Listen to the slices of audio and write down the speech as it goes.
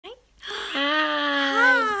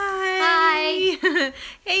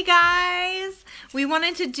Hey guys, we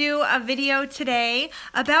wanted to do a video today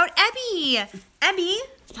about Ebby. Ebby,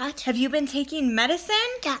 What? have you been taking medicine?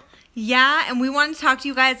 Yeah. Yeah, and we wanted to talk to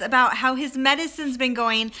you guys about how his medicine's been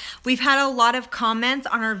going. We've had a lot of comments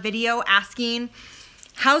on our video asking,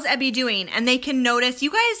 how's Ebby doing? And they can notice,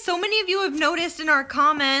 you guys, so many of you have noticed in our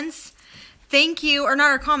comments, thank you, or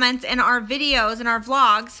not our comments, in our videos and our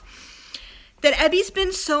vlogs, that Ebby's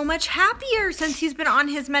been so much happier since he's been on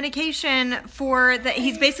his medication for that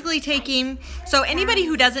he's basically taking. So anybody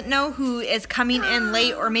who doesn't know, who is coming in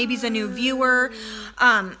late or maybe is a new viewer,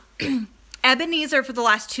 Ebenezer for the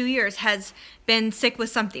last 2 years has been sick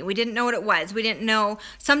with something. We didn't know what it was. We didn't know.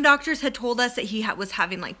 Some doctors had told us that he was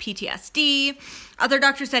having like PTSD. Other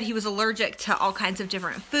doctors said he was allergic to all kinds of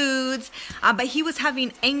different foods. But he was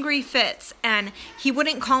having angry fits and he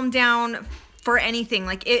wouldn't calm down for anything.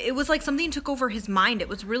 Like it was like something took over his mind. It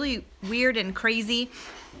was really weird and crazy.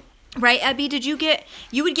 Right, Ebby?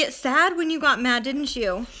 You would get sad when you got mad, didn't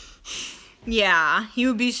you? Yeah, he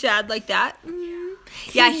would be sad like that.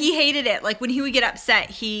 Yeah, he hated it. Like when he would get upset,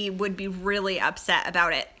 he would be really upset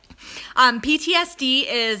about it. PTSD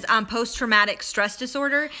is post-traumatic stress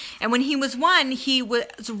disorder. And when he was 1, he was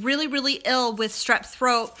really, really ill with strep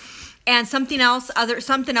throat. And something else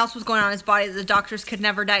was going on in his body that the doctors could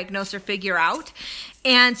never diagnose or figure out.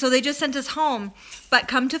 And so they just sent us home. But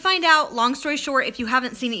come to find out, long story short, if you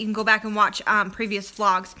haven't seen it, you can go back and watch previous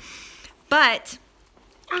vlogs. But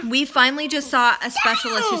we finally just saw a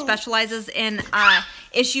specialist who specializes in an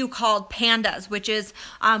issue called PANDAS, which is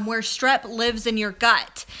where strep lives in your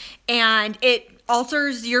gut. And it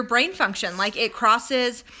alters your brain function. Like it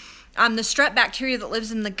crosses the strep bacteria that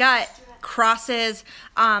lives in the gut crosses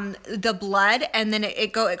the blood, and then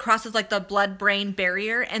it crosses like the blood-brain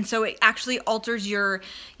barrier, and so it actually alters your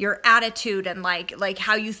attitude and like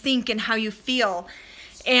how you think and how you feel.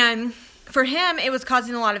 And for him, it was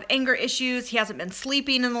causing a lot of anger issues. He hasn't been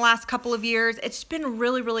sleeping in the last couple of years. It's been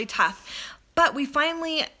really, really tough. But we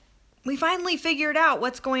finally figured out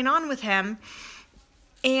what's going on with him.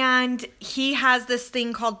 And he has this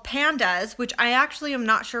thing called PANDAS, which I actually am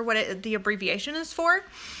not sure what the abbreviation is for.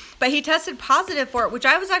 But he tested positive for it, which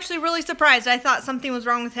I was actually really surprised. I thought something was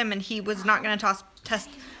wrong with him and he was not going to test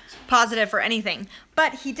positive for anything.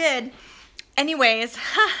 But he did. Anyways.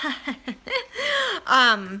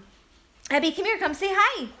 Abby, come here. Come say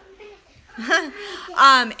hi.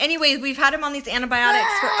 Anyways, we've had him on these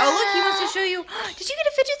antibiotics for... Oh, look, he wants to show you. Did you get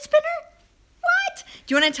a fidget spinner? What?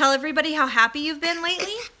 Do you want to tell everybody how happy you've been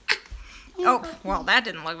lately? Oh, well, that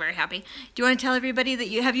didn't look very happy. Do you want to tell everybody that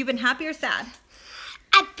have you been happy or sad?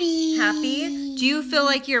 Happy. Happy? Do you feel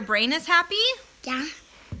like your brain is happy? Yeah.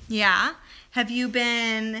 Yeah? Have you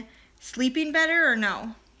been sleeping better or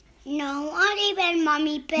no? No, I live in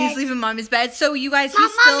Mommy's bed. He's leaving Mommy's bed. So you guys, he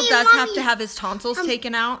still does have to have his tonsils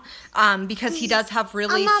taken out because he does have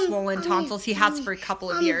really swollen tonsils. He has for a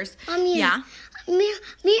couple of years. Yeah?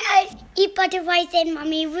 I eat butterflies in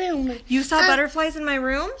Mommy's room. You saw butterflies in my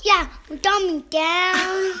room? Yeah, dumb me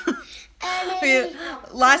down.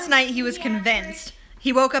 Last night he was convinced.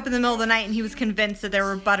 He woke up in the middle of the night and he was convinced that there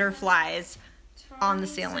were butterflies on the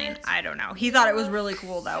ceiling. I don't know. He thought it was really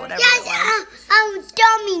cool though, whatever it was. I'm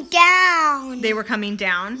dumbing down. They were coming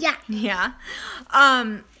down? Yeah. Yeah.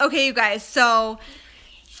 Okay, you guys, so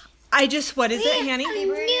what is it, Hanny?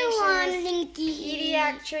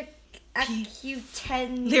 Pediatric acute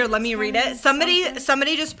 10. Here, let me read it.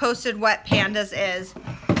 Somebody just posted what PANDAS is.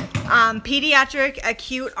 Pediatric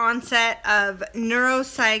acute onset of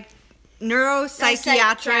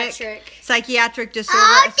psychiatric disorder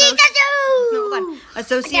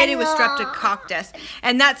associated with streptococcus.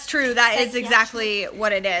 And that's true. That is exactly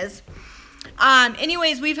what it is.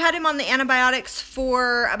 Anyways, we've had him on the antibiotics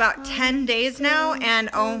for about 10 days now,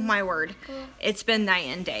 and oh my word, it's been night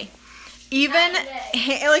and day. Even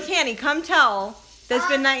like Hanny, come tell, it's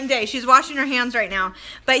been night and day. She's washing her hands right now.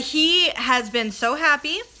 But he has been so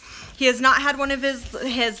happy. He has not had one of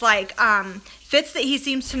his like fits that he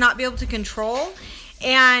seems to not be able to control,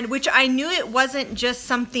 and which I knew it wasn't just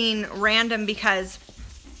something random because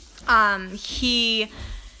he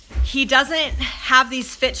doesn't have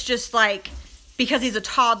these fits just like because he's a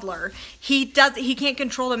toddler. He can't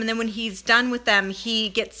control them, and then when he's done with them, he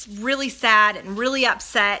gets really sad and really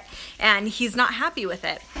upset, and he's not happy with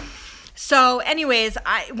it. So anyways,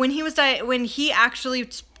 when he actually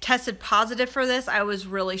tested positive for this, I was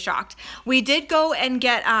really shocked. We did go and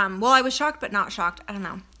get, well, I was shocked but not shocked. I don't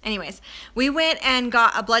know. Anyways, we went and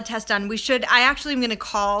got a blood test done. I actually am going to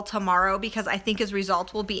call tomorrow because I think his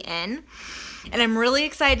results will be in. And I'm really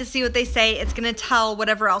excited to see what they say. It's going to tell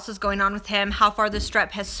whatever else is going on with him, how far the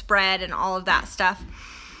strep has spread and all of that stuff.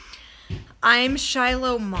 I'm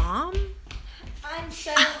Shiloh mom? I'm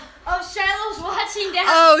Shiloh. Oh, Shiloh's watching downstairs.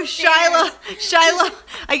 Oh, Shiloh.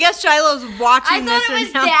 I guess Shiloh's watching this. I thought it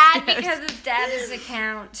was downstairs. Dad because it's Dad's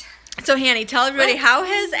account. So, Hanny, tell everybody, how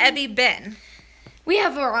has Ebby been? We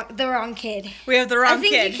have the wrong kid. We have the wrong kid. I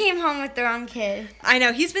think you came home with the wrong kid. I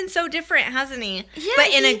know. He's been so different, hasn't he? Yeah, but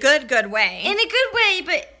in a good way. In a good way,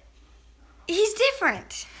 but he's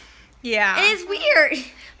different. Yeah. And it's weird.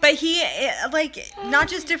 But he, not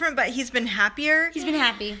just different, but he's been happier. He's been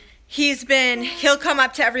happy. He'll come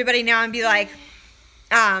up to everybody now and be like,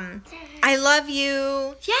 I love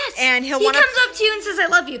you. Yes. And he comes up to you and says, I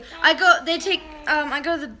love you. I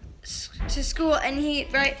go to school and he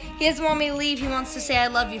doesn't want me to leave. He wants to say I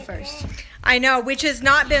love you first. I know, which has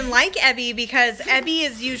not been like Ebby because Ebby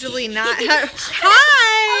is usually not. Hi.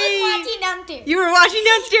 I was watching downstairs. You were watching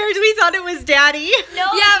downstairs. We thought it was Daddy. No,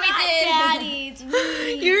 Yeah, it's we did. not Daddy. It's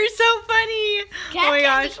me. You're so funny. Can Oh my I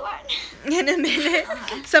gosh. have this one? In a minute.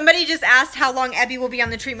 Somebody just asked how long Ebby will be on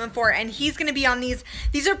the treatment for, and he's going to be on these.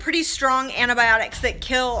 These are pretty strong antibiotics that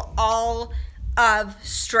kill all of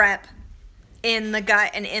strep in the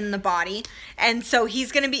gut and in the body. And so he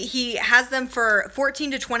has them for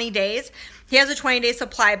 14 to 20 days. He has a 20-day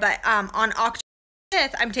supply, but on October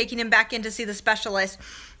 5th, I'm taking him back in to see the specialist.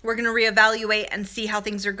 We're going to reevaluate and see how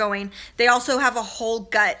things are going. They also have a whole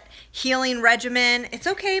gut healing regimen. It's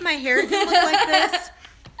okay, my hair can look like this.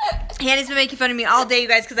 Hanny's been making fun of me all day, you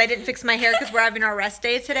guys, because I didn't fix my hair because we're having our rest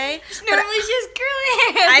day today. Normally she's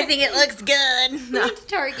curly hair. I think it looks good. No.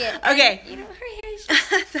 Target. Okay. You know, her hair is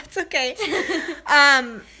just... That's okay.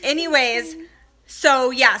 Anyways, so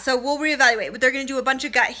we'll reevaluate. But they're going to do a bunch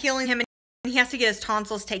of gut healing him, and he has to get his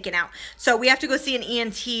tonsils taken out. So we have to go see an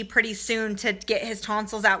ENT pretty soon to get his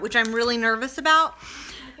tonsils out, which I'm really nervous about.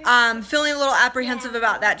 Feeling a little apprehensive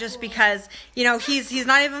about that just because, he's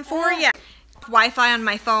not even 4 yet. Wi-Fi on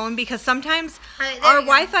my phone because sometimes our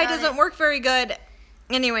Wi-Fi doesn't work very good.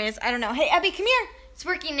 Anyways, I don't know. Hey, Ebby, come here. It's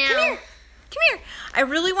working now. Come here. I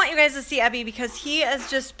really want you guys to see Ebby because he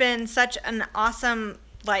has just been such an awesome,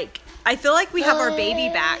 I feel like we have our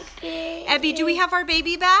baby back. Ebby, do we have our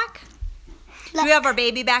baby back? Do we have our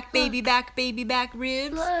baby back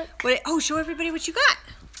ribs? Look. Show everybody what you got.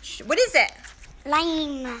 What is it?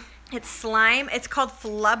 Lime. It's slime. It's called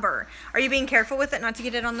flubber. Are you being careful with it not to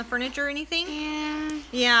get it on the furniture or anything? Yeah.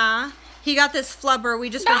 Yeah. He got this flubber. We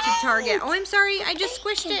just went to Target. Oh, I'm sorry. I just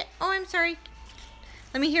squished it. Oh, I'm sorry.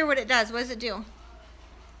 Let me hear what it does. What does it do?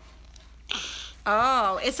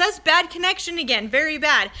 Oh, it says bad connection again. Very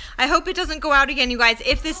bad. I hope it doesn't go out again, you guys.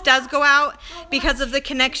 If this does go out because of the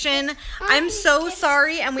connection, I'm so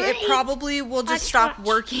sorry, and it probably will just stop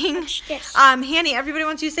working. Hanny, everybody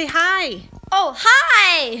wants you to say hi. Oh,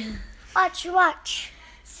 hi. Watch.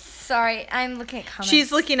 Sorry, I'm looking at comments.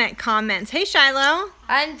 She's looking at comments. Hey, Shiloh.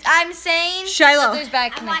 I'm saying Shiloh. that there's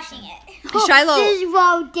bad I'm connection. watching it.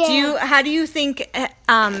 Shiloh, how do you think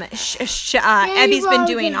Ebby's been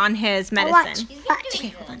doing on his medicine? Watch.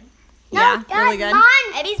 Hold on. Yeah, really good.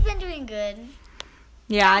 Eddie's been doing good.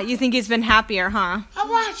 Yeah, you think he's been happier, huh?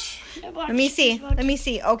 Watch. Let me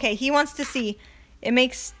see. Okay, he wants to see. It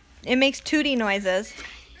makes tootie noises.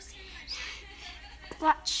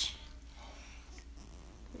 Watch.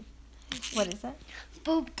 What is that?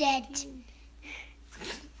 Boob dead.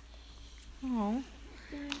 Oh.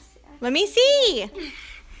 Let me see.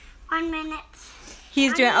 1 minute.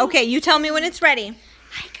 He's doing okay. You tell me when it's ready.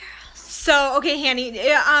 Hi, girls. So, okay, Hanny.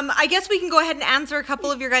 I guess we can go ahead and answer a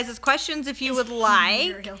couple of your guys' questions if you would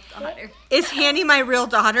like. Is Hanny my real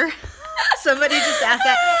daughter? Somebody just asked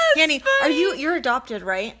that. Hanny, you're adopted,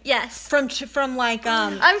 right? Yes. From I'm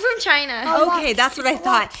from China. Okay, that's what I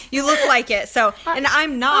thought. You look like it. So, and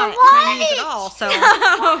I'm not Chinese at all. So,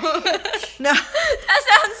 no. That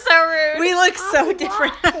sounds so rude. We look so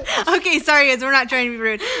different. Okay, sorry guys, we're not trying to be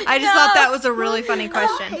rude. I just thought that was a really funny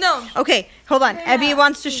question. No. Okay, hold on. Ebby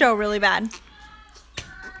wants to show really bad.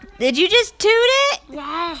 Did you just toot it?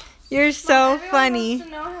 Yeah. You're so funny. Wants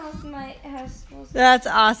to know how school's doing. That's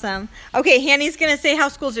awesome. Okay, Hanny's gonna say how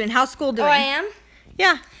school's doing. How's school doing? Oh, I am?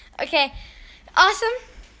 Yeah. Okay. Awesome.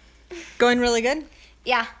 Going really good?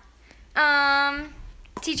 Yeah.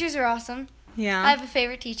 Teachers are awesome. Yeah. I have a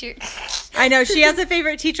favorite teacher. I know she has a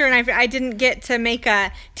favorite teacher, and I didn't get to make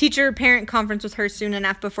a teacher-parent conference with her soon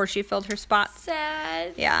enough before she filled her spot.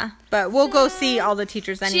 Sad. Yeah, but we'll go see all the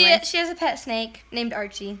teachers anyway. She has a pet snake named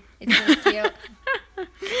Archie. It's really cute.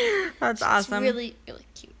 That's awesome. It's really, really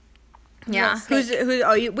cute. Yeah.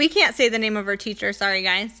 We can't say the name of her teacher. Sorry,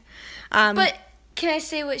 guys. But can I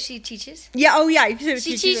say what she teaches? Yeah. Oh, yeah. You can say what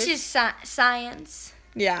She teaches science.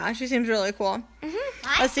 Yeah, she seems really cool.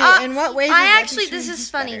 Mm-hmm. Let's see. In what ways? This is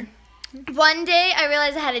funny. One day I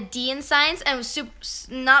realized I had a D in science and was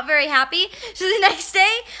not very happy. So the next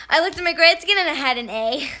day I looked at my grades again and I had an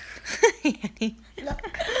A.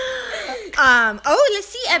 Oh, let's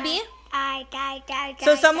see, Ebby.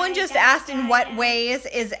 So someone just asked, in what ways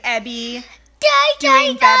is Ebby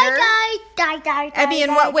doing better? Ebby,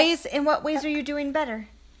 in what ways are you doing better?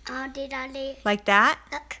 Like that?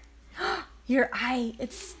 Your eye,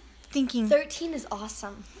 it's thinking. 13 is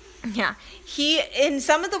awesome. Yeah. In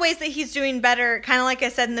some of the ways that he's doing better, kind of like I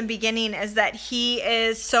said in the beginning, is that he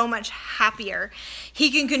is so much happier.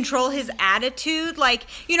 He can control his attitude. Like,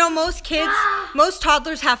 you know, most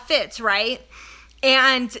toddlers have fits, right?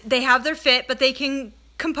 And they have their fit, but they can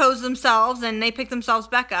compose themselves and they pick themselves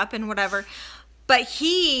back up and whatever. But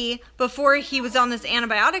before he was on this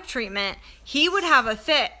antibiotic treatment, he would have a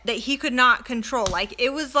fit that he could not control. Like,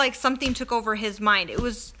 it was like something took over his mind. It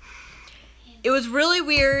was really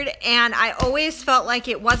weird, and I always felt like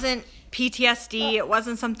it wasn't PTSD. It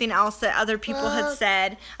wasn't something else that other people had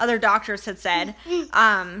said, other doctors had said.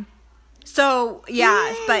 So,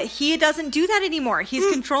 yeah, but he doesn't do that anymore. He's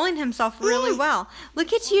controlling himself really well.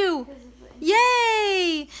 Look at you.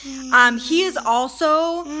 Yay! He is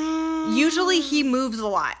also, usually he moves a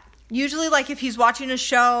lot. Usually, like, if he's watching a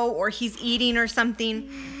show or he's eating or something,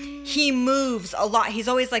 he moves a lot. He's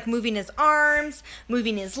always like moving his arms,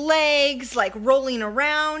 moving his legs, like rolling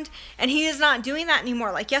around. And he is not doing that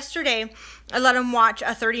anymore. Like yesterday, I let him watch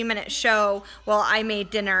a 30-minute show while I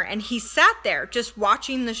made dinner. And he sat there just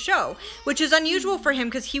watching the show, which is unusual for him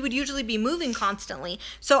because he would usually be moving constantly.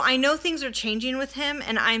 So I know things are changing with him.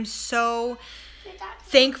 And I'm so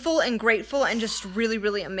thankful and grateful and just really,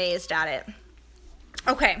 really amazed at it.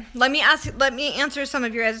 Okay, let me answer some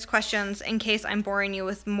of your guys' questions in case I'm boring you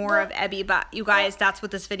with more of Ebby, but you guys, that's what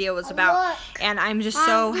this video was about, and I'm just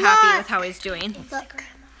so happy with how he's doing.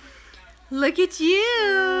 Look at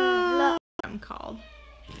you! I'm called.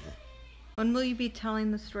 When will you be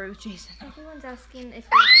telling the story with Jason? Everyone's asking if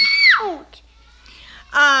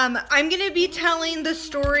I'm gonna be telling the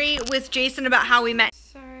story with Jason about how we met.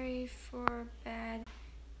 Sorry for bad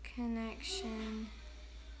connection.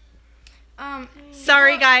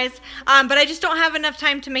 Sorry guys, but I just don't have enough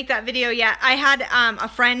time to make that video yet. I had a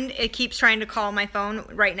friend, it keeps trying to call my phone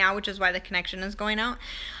right now, which is why the connection is going out.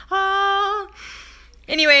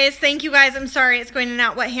 Anyways, thank you guys. I'm sorry it's going in and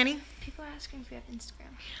out. What, Hanny? People are asking if we have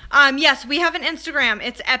Instagram. Yes, we have an Instagram.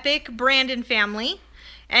 It's Epik Brandon Family,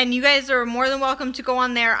 and you guys are more than welcome to go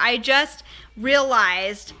on there. I just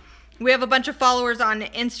realized we have a bunch of followers on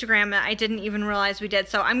Instagram that I didn't even realize we did,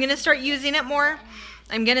 so I'm going to start using it more.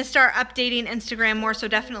 I'm going to start updating Instagram more, so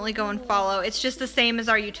definitely go and follow. It's just the same as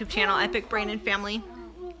our YouTube channel, Epik Brandon Family.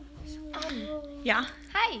 Yeah?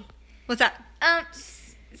 Hi. What's that?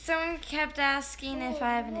 Someone kept asking if I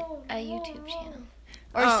have a YouTube channel.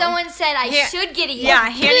 Or someone said I should get a YouTube channel. Yeah,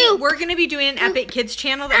 Hanny, we're going to be doing an Epik Kids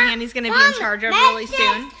channel that Hanny's going to be in charge of really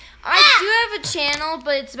soon. I do have a channel,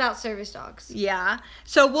 but it's about service dogs. Yeah.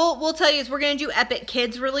 So we'll tell you, we're going to do Epik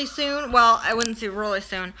Kids really soon. Well, I wouldn't say really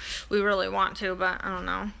soon. We really want to, but I don't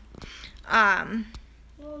know.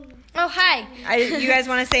 Oh, hi. You guys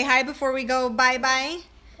want to say hi before we go bye-bye?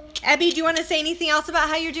 Ebby, do you want to say anything else about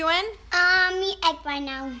how you're doing? Me egg right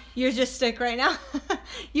now. You're just sick right now?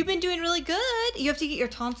 You've been doing really good. You have to get your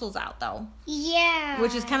tonsils out, though. Yeah.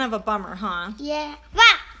 Which is kind of a bummer, huh? Yeah.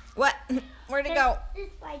 What? Where'd it go?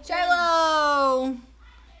 Shiloh!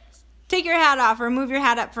 Take your hat off or move your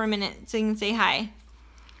hat up for a minute so you can say hi.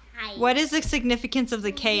 Hi. What is the significance of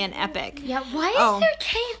the K in Epik? Yeah, why is there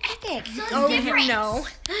K in Epik? No.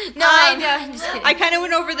 No, I know. I'm just kidding. I kind of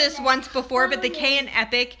went over this once before, but the K in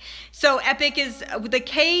Epik. So Epik is, the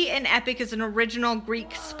K in Epik is an original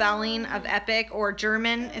Greek spelling of Epik, or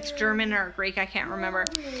German. It's German or Greek, I can't remember.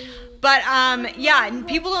 But yeah,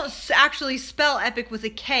 people don't actually spell Epik with a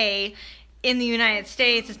K in the United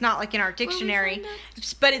States. It's not like in our dictionary,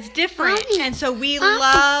 but it's different. And so we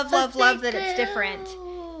love that it's different.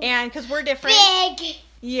 And because we're different. Big.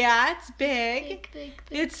 Yeah, it's big.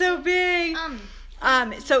 It's so big.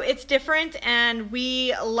 So it's different, and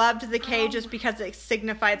we loved the K just because it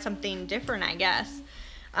signified something different, I guess.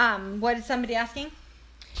 What is somebody asking?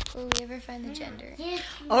 Will we ever find the gender?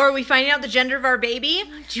 Oh, are we finding out the gender of our baby?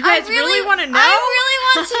 Do you guys really want to know? I really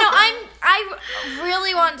want to know. I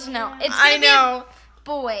really want to know. It's gonna be a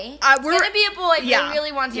boy. It's gonna be a boy, but I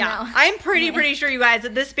really want to know. I'm pretty sure, you guys,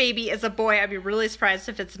 that this baby is a boy. I'd be really surprised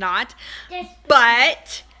if it's not.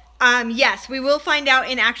 But yes, we will find out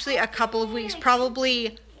in actually a couple of weeks,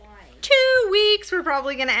 probably 2 weeks. We're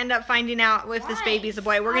probably gonna end up finding out if this baby is a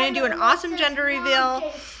boy. We're gonna do an awesome gender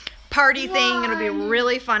reveal party thing. It'll be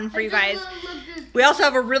really fun for you guys. We also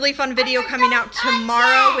have a really fun video coming out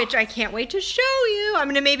tomorrow, which I can't wait to show you. I'm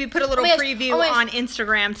going to maybe put a little preview on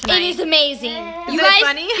Instagram tonight. It is amazing. Is it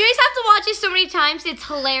funny? You guys have to watch it so many times. It's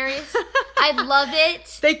hilarious. I love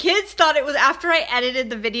it. The kids thought it was, after I edited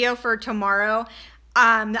the video for tomorrow,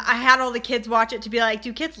 I had all the kids watch it to be like,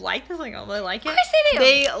 do kids like this? Like, oh, they like it? Of course they do.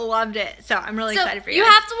 They loved it. So I'm really excited for you. You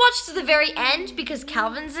have to watch to the very end because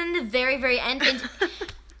Calvin's in the very, very end. And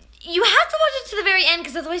you have to watch it to the very end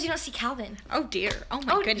because otherwise you don't see Calvin. Oh, dear. Oh,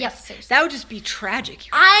 my goodness. Yes, that would just be tragic.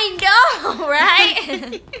 I know,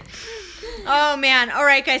 right? Oh, man. All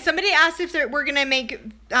right, guys. Somebody asked if we're going to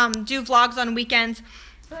do vlogs on weekends.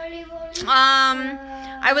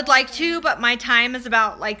 I would like to, but my time is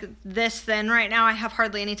about like this thin right now. I have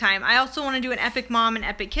hardly any time. I also want to do an Epic Mom and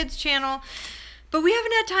Epic Kids channel, but we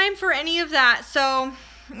haven't had time for any of that, so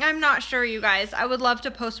I'm not sure, you guys. I would love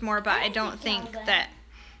to post more, but I don't think that,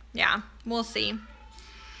 yeah, we'll see.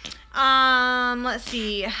 Let's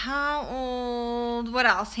see. How old? What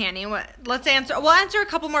else, Hanny? We'll answer a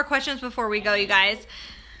couple more questions before we go, you guys.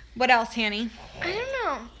 What else, Hanny? I don't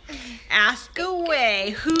know. Ask away.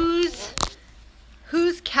 Who's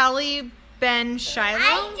Kelly Ben Shiloh?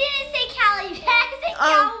 I didn't say Callie. I said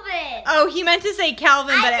Calvin. Oh, he meant to say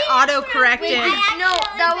Calvin, but it auto-corrected. No,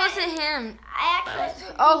 that wasn't him.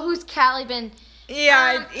 Who's Callie been?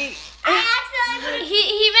 Yeah. He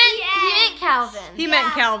meant Calvin. He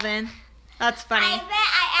meant Calvin. That's funny. I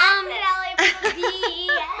accidentally put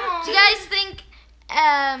Do you guys think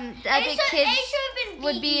Epic Kids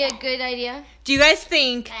would be a good idea? Do you guys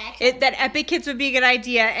think that Epic Kids would be a good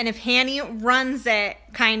idea? And if Hanny runs it,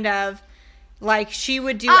 kind of, like she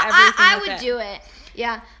would do everything I would do it.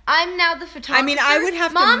 Yeah. I'm now the photographer. I mean, I would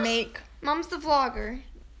have to make... Mom's the vlogger.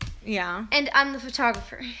 Yeah. And I'm the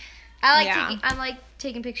photographer. I like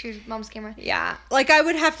taking pictures with Mom's camera. Yeah. Like, I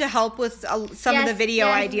would have to help with some of the video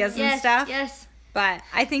ideas and stuff. Yes. But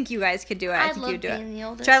I think you guys could do it. I think you'd do it. The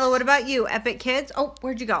oldest. Shiloh, what about you? Epic Kids? Oh,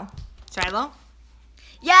 where'd you go? Shiloh?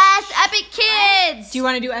 Yes, Epic Kids. Do you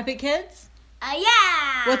want to do Epic Kids?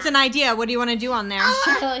 Yeah. What's an idea? What do you want to do on there? I want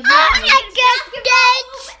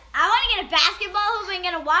to get a basketball hoop and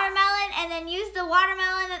get a watermelon and then use the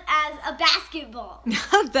watermelon as a basketball.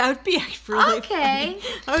 That would be really okay.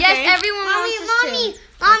 Fun. Okay. Yes, everyone wants this too.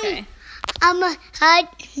 Mommy. Okay. I'm gonna hide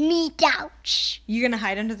me couch. You gonna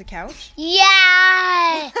hide under the couch?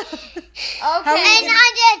 Yeah. Okay. And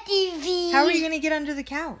under TV. How are you gonna get under the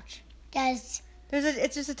couch? Yes.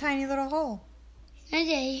 It's just a tiny little hole.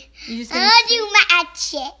 Okay. You just I'm gonna gonna do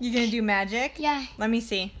magic. You gonna do magic? Yeah. Let me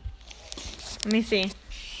see.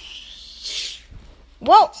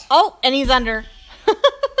 Whoa! Oh, and he's under.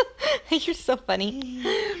 You're so funny.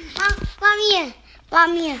 Mommy.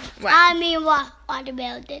 What? I mean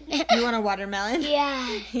watermelon. You want a watermelon?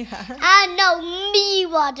 Yeah. Yeah. I know me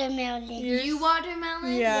watermelon. You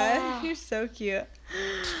watermelon? Yeah, you're so cute.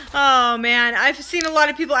 Oh man, I've seen a lot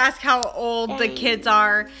of people ask how old the kids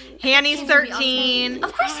are. Hanny's 13.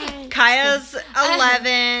 Of course. Kaya's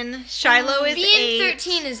 11. Shiloh is 8. Being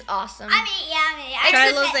 13 is awesome.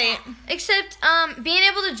 Shiloh's 8. Except being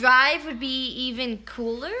able to drive would be even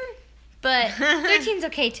cooler. But 13's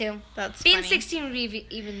okay too. That's being funny. 16 would be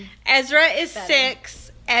even. Ezra is better.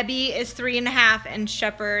 6. Ebby is 3.5, and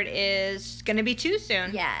Shepherd is gonna be 2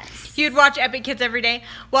 soon. Yes. He would watch Epic Kids every day.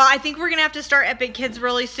 Well, I think we're gonna have to start Epic Kids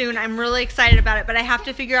really soon. I'm really excited about it, but I have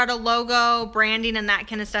to figure out a logo, branding, and that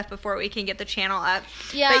kind of stuff before we can get the channel up.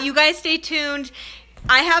 Yeah. But you guys stay tuned.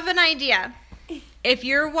 I have an idea. If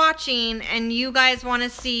you're watching and you guys want to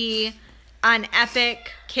see an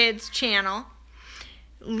Epic Kids channel,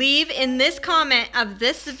 leave in this comment of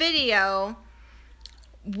this video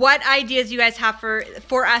what ideas you guys have for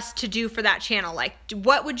us to do for that channel. Like,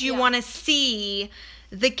 what would you want to see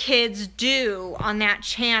the kids do on that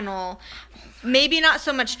channel? Maybe not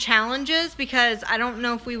so much challenges, because I don't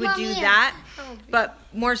know if we would do that, but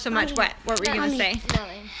more so much what were you going to say?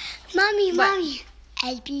 Mommy.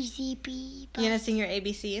 A, B, C, B. You going to sing your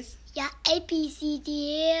ABCs? Yeah, A, B, C, D,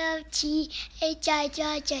 E, F, G, H, I,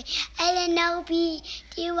 J, J, L, N, O, P,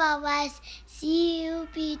 Q, R, S, C, U,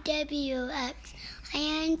 V, W, X, I,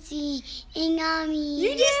 N, C, N, M, E.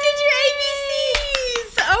 You just did your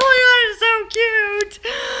ABCs! Oh my god, it's so cute!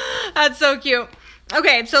 That's so cute.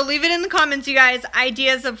 Okay, so leave it in the comments, you guys,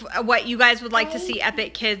 ideas of what you guys would like to see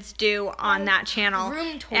Epic Kids do on that channel.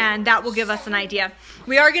 Room tours. And that will give us an idea.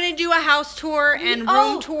 We are going to do a house tour and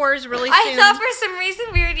room tours really soon. I thought for some reason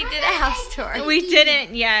we already did a house tour. We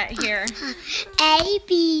didn't yet here. A,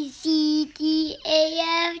 B, C, D, E,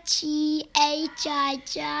 F, G, H, I,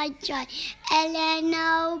 J, J, L, N,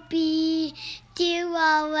 O, P, Q,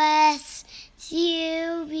 R, S, C,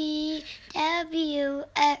 U, V, W,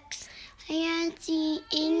 X, You're such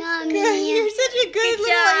a good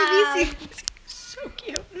little ABC. So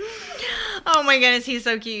cute. Oh my goodness, he's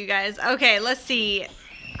so cute, you guys. Okay, let's see.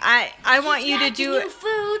 I want you to do new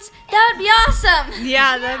foods. That would be awesome.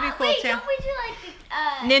 Yeah, that'd be cool Wait, too. don't we do like the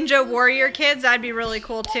Ninja Warrior Kids, that'd be really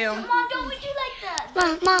cool too. Mom, don't we do like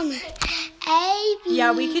the Mom. A B.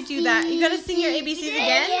 Yeah, we could do that. You gotta sing your ABCs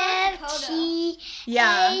again?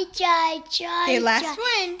 Yeah. Okay, last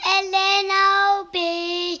one. And then I'll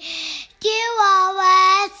be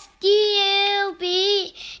QRS DUB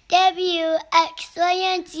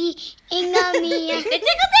WXYZ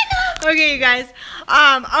Okay, you guys.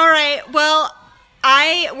 All right. Well,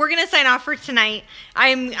 we're gonna sign off for tonight.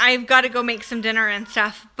 I've got to go make some dinner and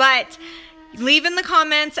stuff. But leave in the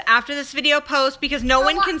comments after this video post because no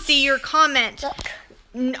one can see your comment.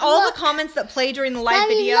 All the comments that play during the live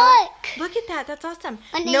video. Look at that. That's awesome.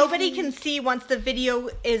 Nobody can see once the video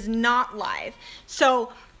is not live.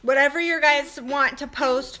 So whatever you guys want to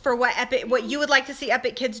post for what you would like to see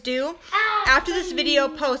Epic Kids do, after this video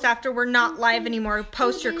post, after we're not live anymore,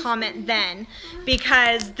 post your comment then,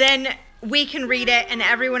 because then we can read it and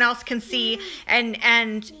everyone else can see.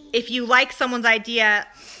 And if you like someone's idea,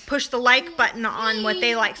 push the like button on what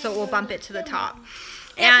they like so it will bump it to the top.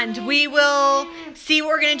 And we will see what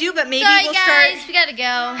we're gonna do, but maybe we'll start. Guys, we gotta go.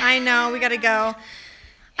 I know, we gotta go.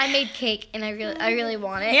 I made cake and I really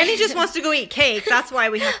want it. Annie just wants to go eat cake. That's why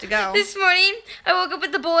we have to go. This morning, I woke up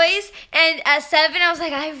with the boys, and at 7, I was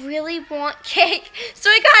like, I really want cake. So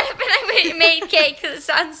I got up and I made cake because it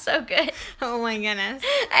sounds so good. Oh my goodness.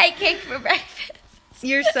 I ate cake for breakfast.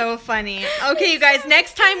 You're so funny. Okay, you guys,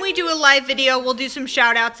 next time we do a live video, we'll do some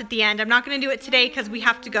shout outs at the end. I'm not going to do it today because we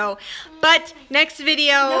have to go. But next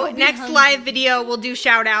live video, we'll do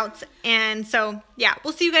shout outs. And so, yeah,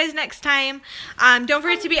 we'll see you guys next time. Don't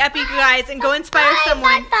forget to be epic, you guys, and go inspire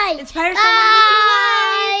someone. Bye. Inspire someone with your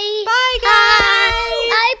life. Bye, guys.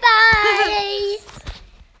 Bye. Bye.